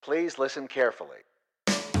Please listen carefully.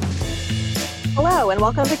 Hello, and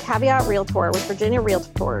welcome to Caveat Realtor with Virginia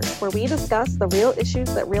Realtors, where we discuss the real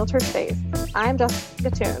issues that realtors face. I'm Jessica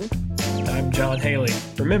Toon. I'm John Haley.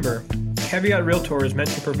 Remember, Caveat Realtor is meant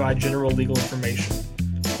to provide general legal information.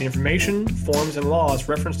 The information, forms, and laws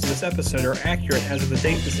referenced in this episode are accurate as of the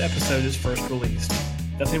date this episode is first released.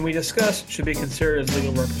 Nothing we discuss should be considered as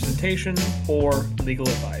legal representation or legal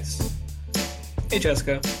advice. Hey,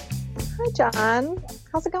 Jessica. Hi, John.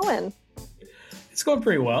 How's it going? It's going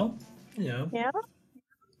pretty well. Yeah?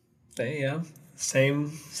 Same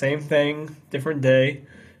thing, different day.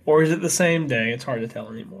 Or is it the same day? It's hard to tell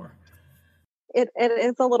anymore. It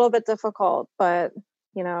is a little bit difficult, but,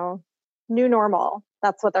 new normal.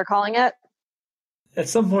 That's what they're calling it. At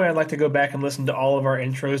some point, I'd like to go back and listen to all of our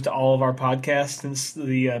intros to all of our podcasts since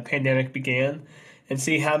the pandemic began and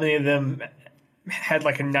see how many of them had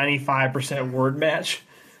like a 95% word match.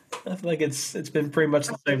 I feel like it's been pretty much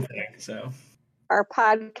the same thing. So our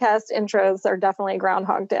podcast intros are definitely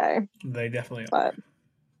Groundhog Day. They definitely are. But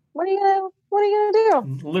what are you gonna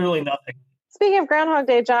do? Literally nothing. Speaking of Groundhog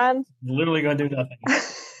Day, John. Literally gonna do nothing.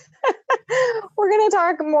 We're gonna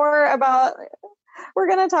talk more about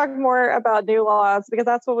new laws because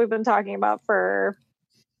that's what we've been talking about for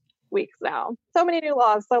weeks now. So many new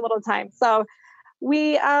laws, so little time. So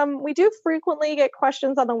we do frequently get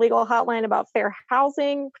questions on the legal hotline about fair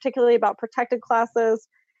housing, particularly about protected classes.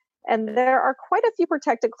 And there are quite a few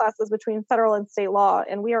protected classes between federal and state law,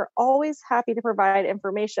 and we are always happy to provide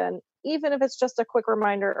information, even if it's just a quick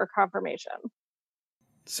reminder or confirmation.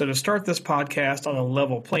 So to start this podcast on a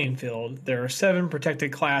level playing field, there are 7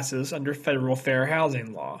 protected classes under federal fair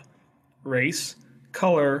housing law: race,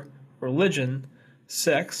 color, religion,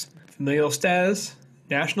 sex, familial status,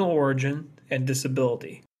 national origin, and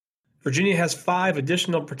disability. Virginia has 5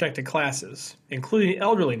 additional protected classes, including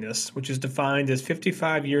elderliness, which is defined as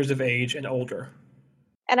 55 years of age and older.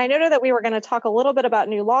 And I noted that we were going to talk a little bit about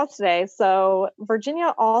new laws today, so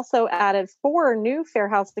Virginia also added 4 new fair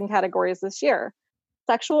housing categories this year: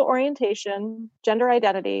 sexual orientation, gender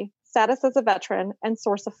identity, status as a veteran, and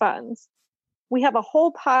source of funds. We have a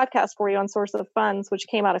whole podcast for you on source of funds, which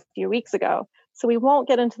came out a few weeks ago, so we won't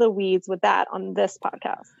get into the weeds with that on this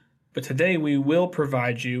podcast. But today we will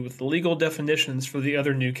provide you with the legal definitions for the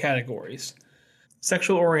other new categories.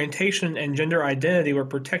 Sexual orientation and gender identity were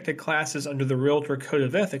protected classes under the Realtor Code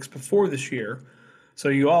of Ethics before this year, so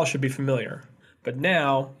you all should be familiar. But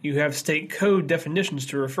now you have state code definitions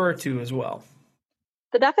to refer to as well.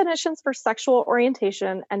 The definitions for sexual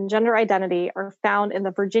orientation and gender identity are found in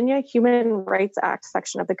the Virginia Human Rights Act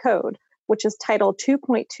section of the code, which is Title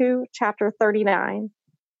 2.2, Chapter 39.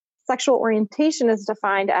 Sexual orientation is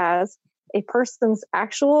defined as a person's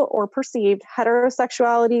actual or perceived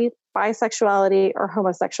heterosexuality, bisexuality, or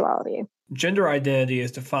homosexuality. Gender identity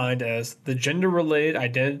is defined as the gender-related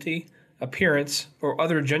identity, appearance, or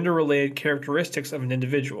other gender-related characteristics of an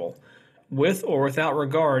individual, with or without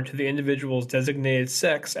regard to the individual's designated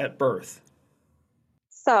sex at birth.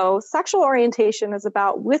 So, sexual orientation is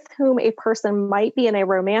about with whom a person might be in a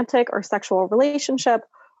romantic or sexual relationship,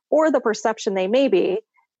 or the perception they may be.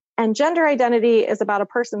 And gender identity is about a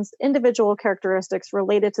person's individual characteristics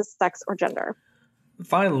related to sex or gender.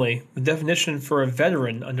 Finally, the definition for a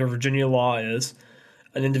veteran under Virginia law is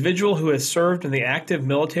an individual who has served in the active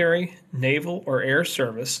military, naval, or air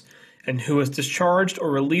service, and who is discharged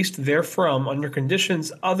or released therefrom under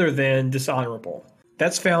conditions other than dishonorable.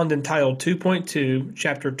 That's found in Title 2.2,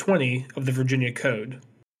 Chapter 20 of the Virginia Code.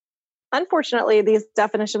 Unfortunately, these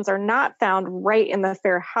definitions are not found right in the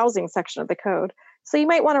fair housing section of the code, so you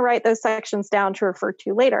might want to write those sections down to refer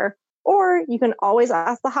to later, or you can always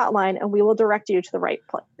ask the hotline and we will direct you to the right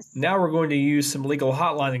place. Now we're going to use some legal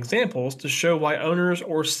hotline examples to show why owners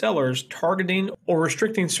or sellers targeting or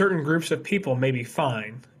restricting certain groups of people may be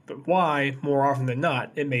fine, but why, more often than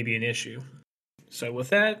not, it may be an issue. So with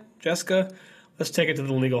that, Jessica, let's take it to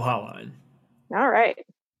the legal hotline. All right.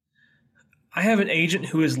 I have an agent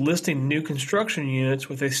who is listing new construction units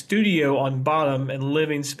with a studio on bottom and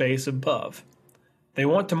living space above. They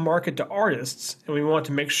want to market to artists, and we want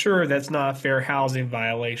to make sure that's not a fair housing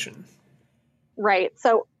violation. Right.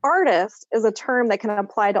 So artist is a term that can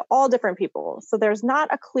apply to all different people. So there's not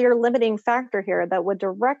a clear limiting factor here that would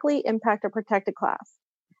directly impact a protected class.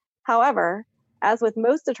 However, as with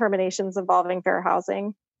most determinations involving fair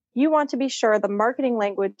housing, you want to be sure the marketing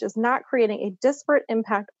language is not creating a disparate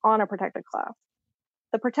impact on a protected class.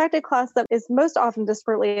 The protected class that is most often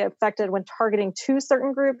disparately affected when targeting 2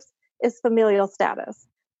 certain groups is familial status.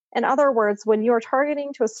 In other words, when you are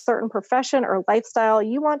targeting to a certain profession or lifestyle,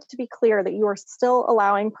 you want to be clear that you are still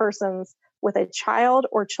allowing persons with a child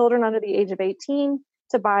or children under the age of 18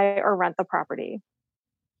 to buy or rent the property.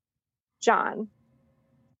 John,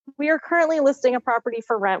 we are currently listing a property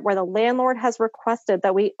for rent where the landlord has requested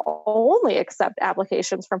that we only accept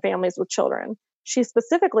applications from families with children. She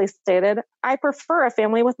specifically stated, "I prefer a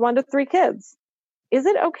family with 1 to 3 kids." Is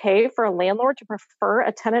it okay for a landlord to prefer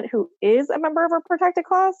a tenant who is a member of a protected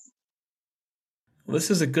class? This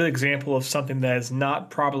is a good example of something that is not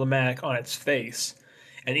problematic on its face,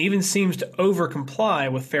 and even seems to over-comply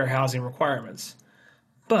with fair housing requirements.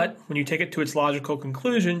 But when you take it to its logical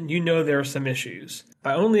conclusion, you know there are some issues.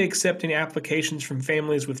 By only accepting applications from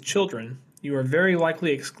families with children, you are very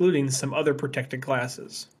likely excluding some other protected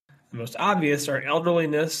classes. The most obvious are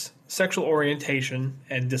elderliness, sexual orientation,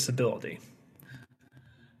 and disability.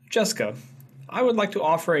 Jessica, I would like to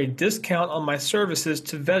offer a discount on my services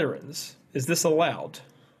to veterans. Is this allowed?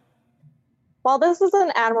 While this is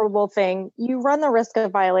an admirable thing, you run the risk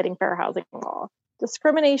of violating fair housing law.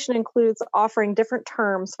 Discrimination includes offering different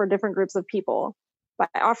terms for different groups of people. By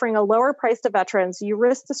offering a lower price to veterans, you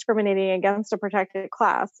risk discriminating against a protected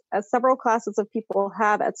class, as several classes of people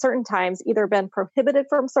have at certain times either been prohibited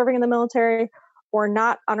from serving in the military or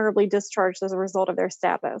not honorably discharged as a result of their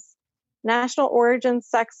status. National origin,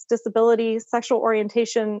 sex, disability, sexual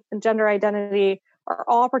orientation, and gender identity are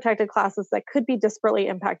all protected classes that could be disparately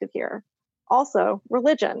impacted here. Also,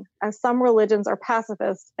 religion, as some religions are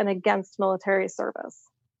pacifist and against military service.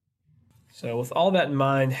 So with all that in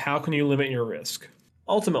mind, how can you limit your risk?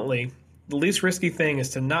 Ultimately, the least risky thing is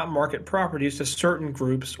to not market properties to certain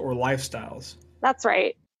groups or lifestyles. That's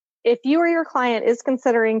right. If you or your client is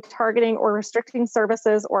considering targeting or restricting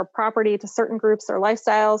services or property to certain groups or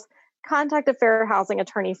lifestyles, contact a fair housing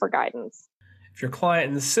attorney for guidance. If your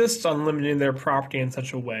client insists on limiting their property in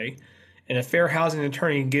such a way, and a fair housing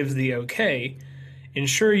attorney gives the okay,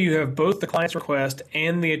 ensure you have both the client's request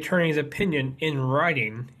and the attorney's opinion in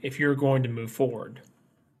writing if you're going to move forward.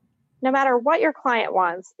 No matter what your client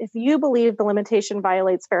wants, if you believe the limitation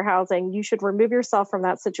violates fair housing, you should remove yourself from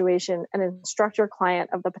that situation and instruct your client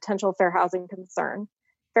of the potential fair housing concern.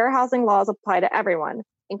 Fair housing laws apply to everyone,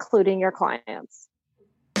 including your clients.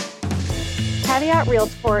 Caveat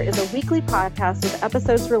Realtor is a weekly podcast with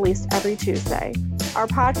episodes released every Tuesday. Our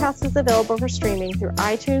podcast is available for streaming through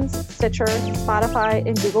iTunes, Stitcher, Spotify,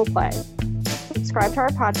 and Google Play. Subscribe to our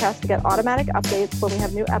podcast to get automatic updates when we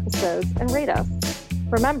have new episodes, and rate us.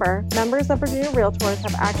 Remember, members of Virginia Realtors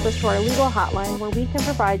have access to our legal hotline where we can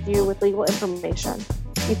provide you with legal information.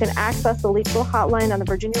 You can access the legal hotline on the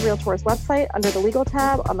Virginia Realtors website under the Legal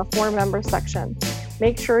tab on the For Members section.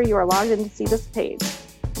 Make sure you are logged in to see this page.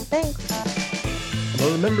 Thanks.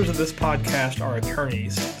 Although the members of this podcast are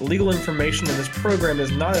attorneys, the legal information in this program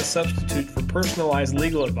is not a substitute for personalized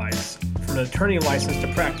legal advice from an attorney licensed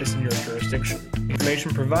to practice in your jurisdiction.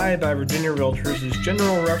 Information provided by Virginia Realtors is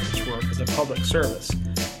general reference work as a public service.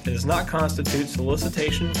 It does not constitute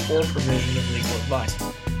solicitation or provision of legal advice.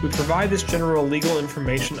 We provide this general legal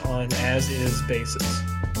information on an as-is basis.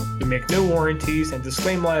 We make no warranties and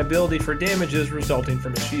disclaim liability for damages resulting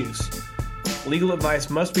from its use. Legal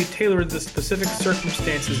advice must be tailored to the specific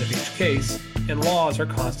circumstances of each case, and laws are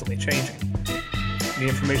constantly changing. The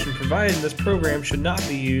information provided in this program should not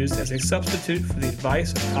be used as a substitute for the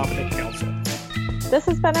advice of competent counsel. This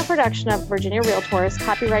has been a production of Virginia Realtors,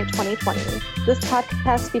 copyright 2020. This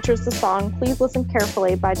podcast features the song Please Listen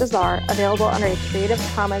Carefully by Jazar, available under a Creative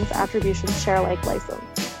Commons Attribution Share Alike license.